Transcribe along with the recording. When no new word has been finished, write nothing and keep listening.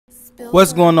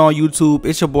What's going on YouTube?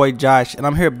 It's your boy Josh and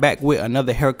I'm here back with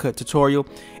another haircut tutorial.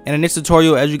 And in this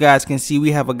tutorial, as you guys can see,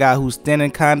 we have a guy who's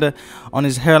thinning kinda on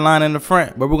his hairline in the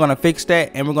front, but we're gonna fix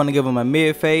that and we're gonna give him a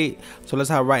mid fade. So let's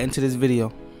hop right into this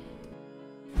video.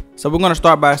 So we're gonna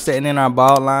start by setting in our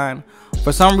bald line.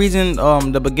 For some reason,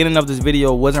 the beginning of this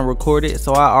video wasn't recorded,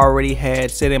 so I already had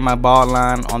set in my bald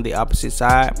line on the opposite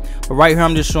side. But right here,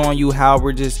 I'm just showing you how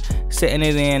we're just setting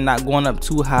it in, not going up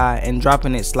too high and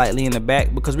dropping it slightly in the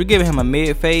back because we're giving him a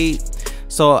mid fade.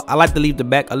 So I like to leave the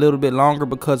back a little bit longer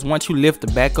because once you lift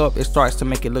the back up, it starts to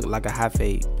make it look like a high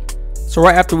fade. So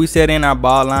right after we set in our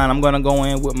bald line, I'm gonna go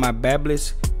in with my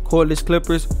Babyliss cordless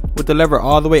clippers with the lever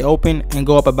all the way open and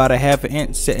go up about a ½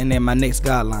 inch, setting in my next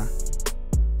guideline.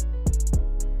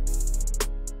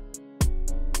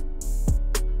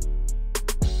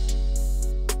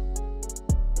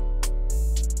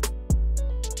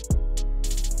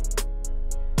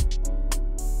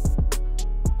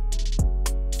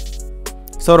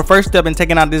 So the first step in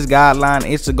taking out this guideline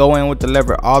is to go in with the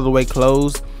lever all the way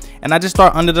closed. And I just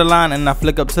start under the line and I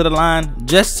flick up to the line,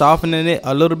 just softening it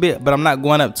a little bit, but I'm not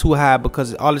going up too high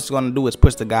because all it's going to do is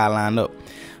push the guideline up.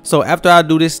 So after I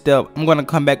do this step, I'm going to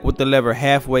come back with the lever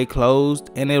halfway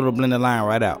closed and it'll blend the line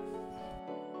right out.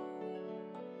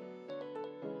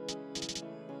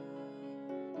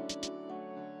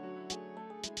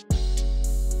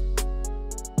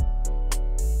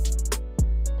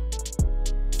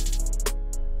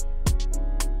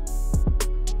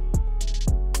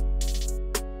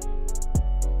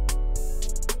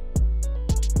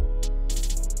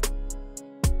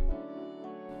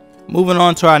 Moving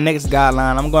on to our next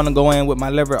guideline, I'm going to go in with my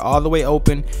lever all the way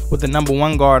open with the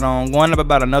 #1 guard on, going up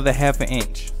about another ½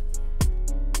 inch.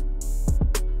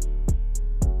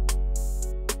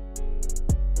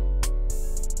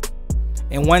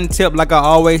 And one tip, like I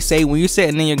always say, when you're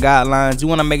setting in your guidelines, you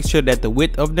want to make sure that the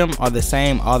width of them are the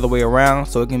same all the way around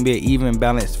so it can be an even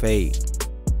balanced fade.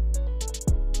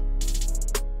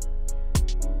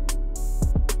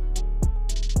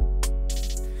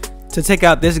 To take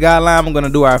out this guideline, I'm going to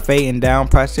do our fading down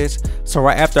process. So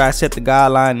right after I set the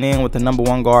guideline in with the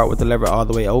 #1 guard with the lever all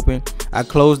the way open, I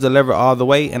close the lever all the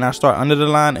way and I start under the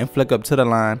line and flick up to the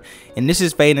line. And this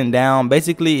is fading down.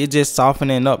 Basically, it's just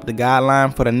softening up the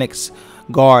guideline for the next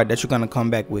guard that you're going to come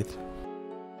back with.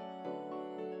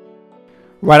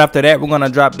 Right after that, we're going to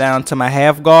drop down to my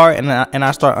half guard and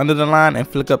I start under the line and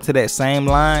flick up to that same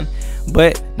line.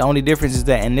 But the only difference is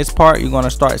that in this part, you're going to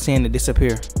start seeing it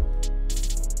disappear.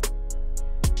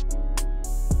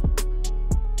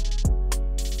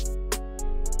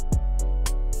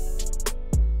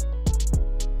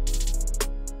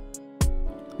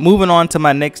 Moving on to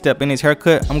my next step in this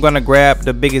haircut, I'm going to grab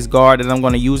the biggest guard that I'm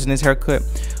going to use in this haircut,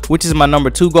 which is my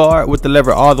 #2 guard with the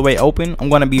lever all the way open. I'm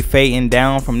going to be fading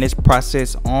down from this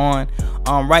process on.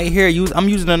 Right here, I'm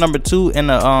using the #2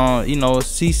 in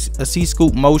a C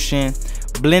scoop motion,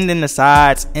 blending the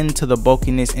sides into the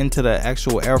bulkiness, into the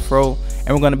actual afro,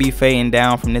 and we're going to be fading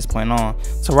down from this point on.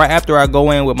 So right after I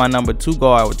go in with my #2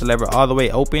 guard with the lever all the way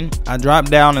open, I drop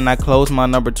down and I close my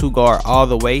 #2 guard all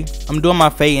the way. I'm doing my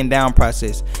fading down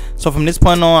process. So from this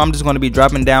point on, I'm just going to be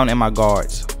dropping down in my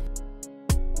guards.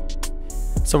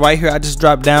 So right here, I just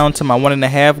dropped down to my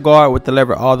 1½ guard with the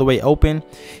lever all the way open,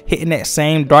 hitting that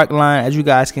same dark line as you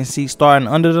guys can see, starting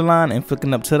under the line and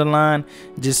flicking up to the line,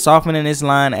 just softening this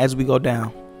line as we go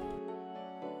down.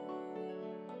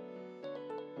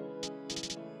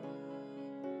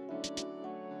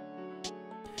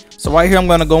 So right here, I'm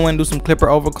going to go in and do some clipper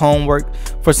over comb work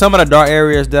for some of the dark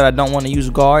areas that I don't want to use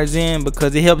guards in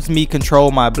because it helps me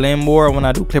control my blend more when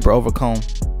I do clipper over comb.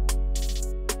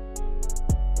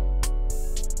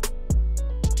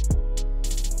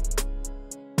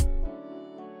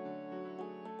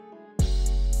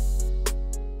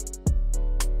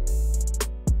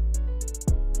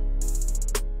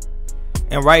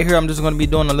 And right here, I'm just going to be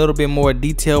doing a little bit more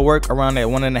detail work around that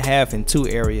 1½ and 2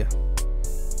 area.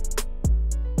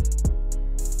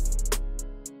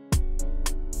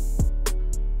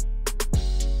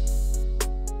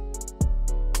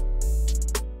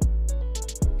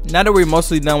 Now that we're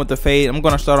mostly done with the fade, I'm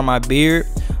going to start on my beard.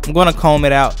 I'm going to comb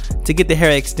it out to get the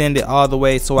hair extended all the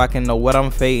way so I can know what I'm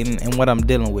fading and what I'm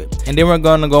dealing with. And then we're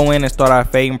going to go in and start our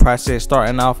fading process,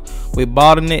 starting off with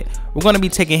balding it. We're going to be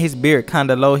taking his beard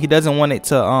kind of low. He doesn't want it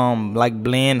to like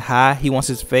blend high. He wants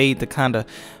his fade to kind of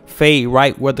fade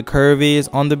right where the curve is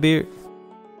on the beard.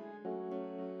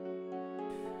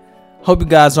 Hope you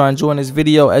guys are enjoying this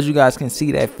video. As you guys can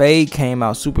see, that fade came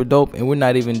out super dope and we're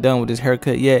not even done with this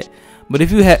haircut yet. But if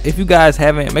you guys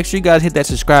haven't, make sure you guys hit that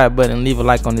subscribe button and leave a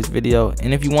like on this video.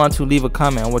 And if you want to, leave a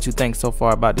comment on what you think so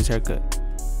far about this haircut.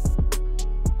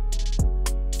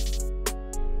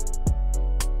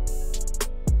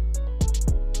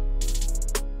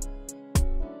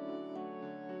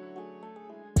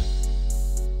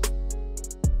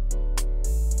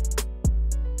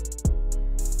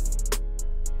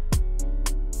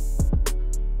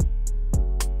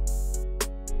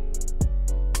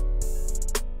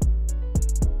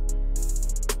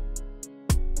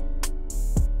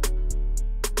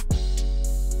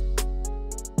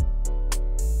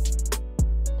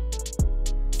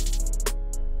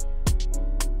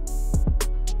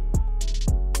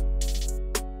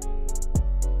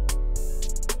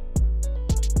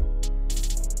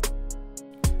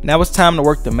 Now it's time to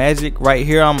work the magic. Right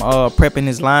here I'm prepping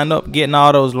his lineup, getting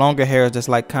all those longer hairs that's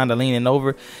like kind of leaning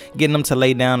over, getting them to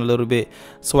lay down a little bit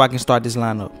so I can start this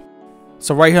lineup.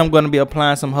 So right here I'm going to be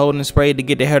applying some holding spray to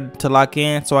get the hair to lock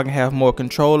in so I can have more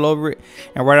control over it.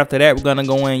 And right after that we're going to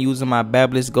go in using my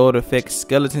Babyliss Gold Effect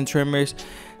skeleton trimmers,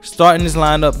 starting this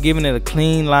lineup, giving it a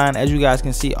clean line. As you guys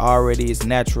can see already, it's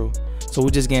natural. So we're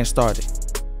just getting started.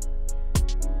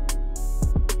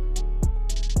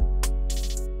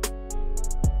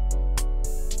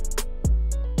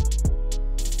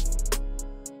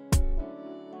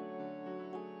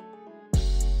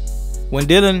 When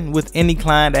dealing with any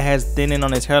client that has thinning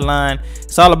on his hairline,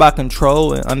 it's all about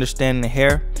control and understanding the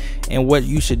hair and what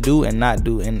you should do and not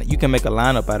do. And you can make a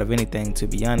lineup out of anything, to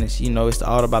be honest. You know, it's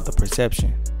all about the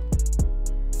perception.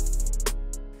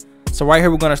 So right here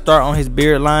we're going to start on his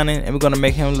beard lining, and we're going to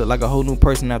make him look like a whole new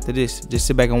person after this. Just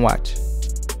sit back and watch.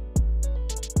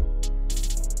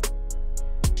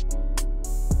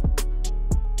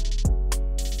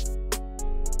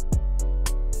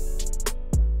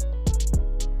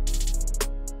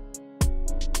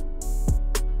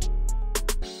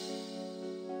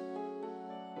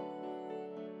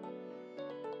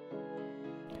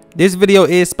 This video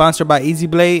is sponsored by EZ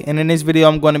Blade, and in this video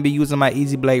I'm going to be using my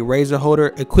EZ Blade razor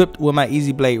holder equipped with my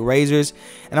EZ Blade razors,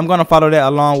 and I'm going to follow that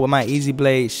along with my EZ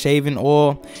Blade shaving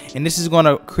oil, and this is going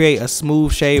to create a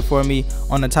smooth shave for me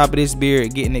on the top of this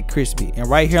beard, getting it crispy. And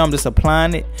right here I'm just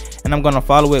applying it, and I'm going to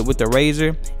follow it with the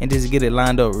razor and just get it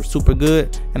lined up super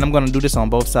good, and I'm going to do this on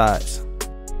both sides.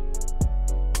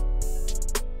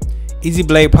 EZ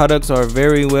Blade products are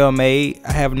very well made.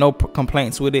 I have no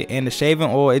complaints with it, and the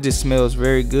shaving oil, it just smells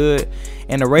very good.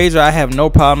 And the razor, I have no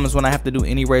problems when I have to do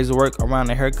any razor work around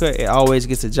the haircut. It always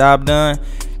gets the job done.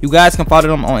 You guys can follow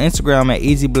them on Instagram at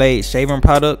EZ Blade Shaving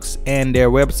Products, and their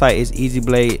website is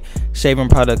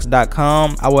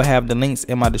ezbladeshavingproducts.com. I will have the links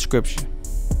in my description.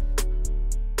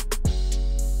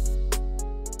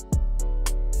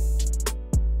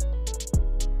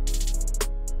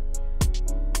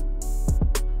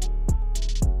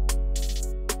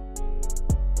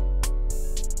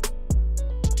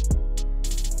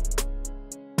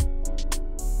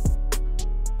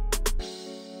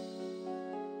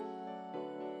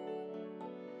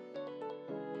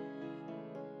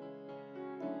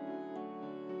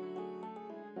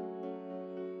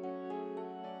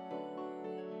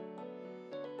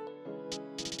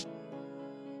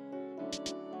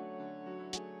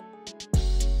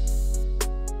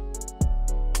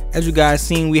 As you guys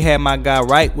seen, we had my guy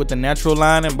right with the natural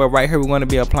lining, but right here we're going to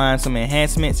be applying some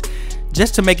enhancements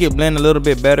just to make it blend a little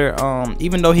bit better.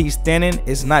 Even though he's thinning,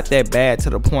 it's not that bad to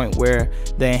the point where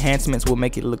the enhancements will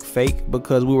make it look fake,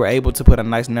 because we were able to put a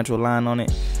nice natural line on it.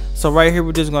 So right here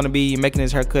we're just going to be making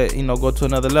his haircut, you know, go to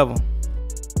another level.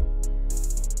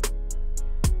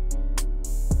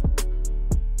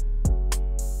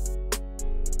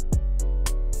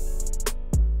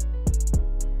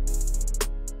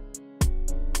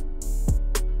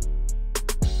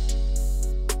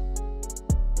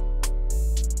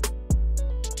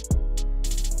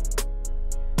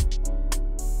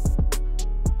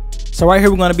 So right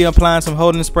here we're going to be applying some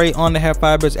holding spray on the hair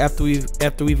fibers after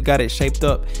we've got it shaped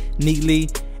up neatly,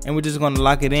 and we're just going to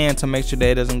lock it in to make sure that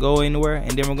it doesn't go anywhere.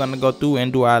 And then we're going to go through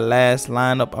and do our last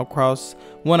line up across.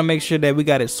 We want to make sure that we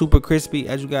got it super crispy.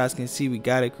 As you guys can see, we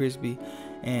got it crispy,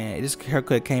 and this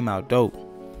haircut came out dope.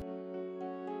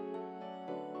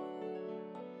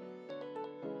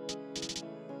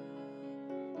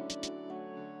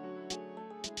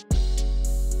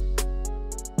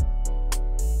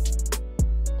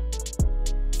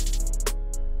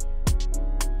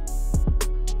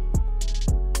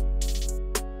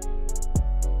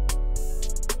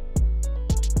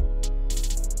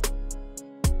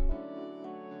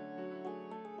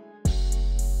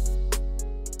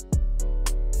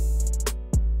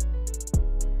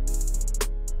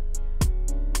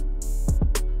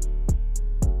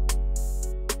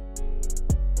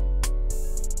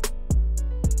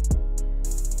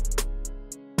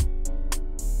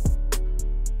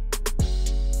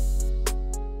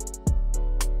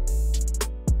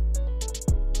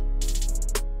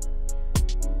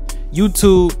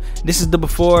 YouTube, this is the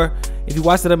before. If you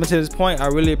watched it up until this point, I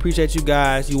really appreciate you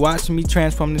guys. You watched me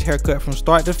transform this haircut from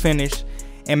start to finish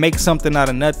and make something out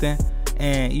of nothing.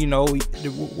 And you know,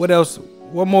 what else,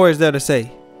 what more is there to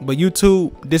say? But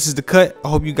YouTube, this is the cut. I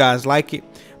hope you guys like it.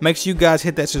 Make sure you guys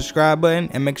hit that subscribe button,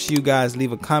 and make sure you guys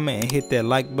leave a comment and hit that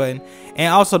like button.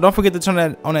 And also don't forget to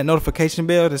turn on that notification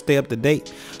bell to stay up to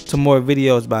date to more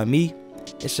videos by me.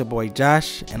 It's your boy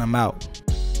Josh, and I'm out.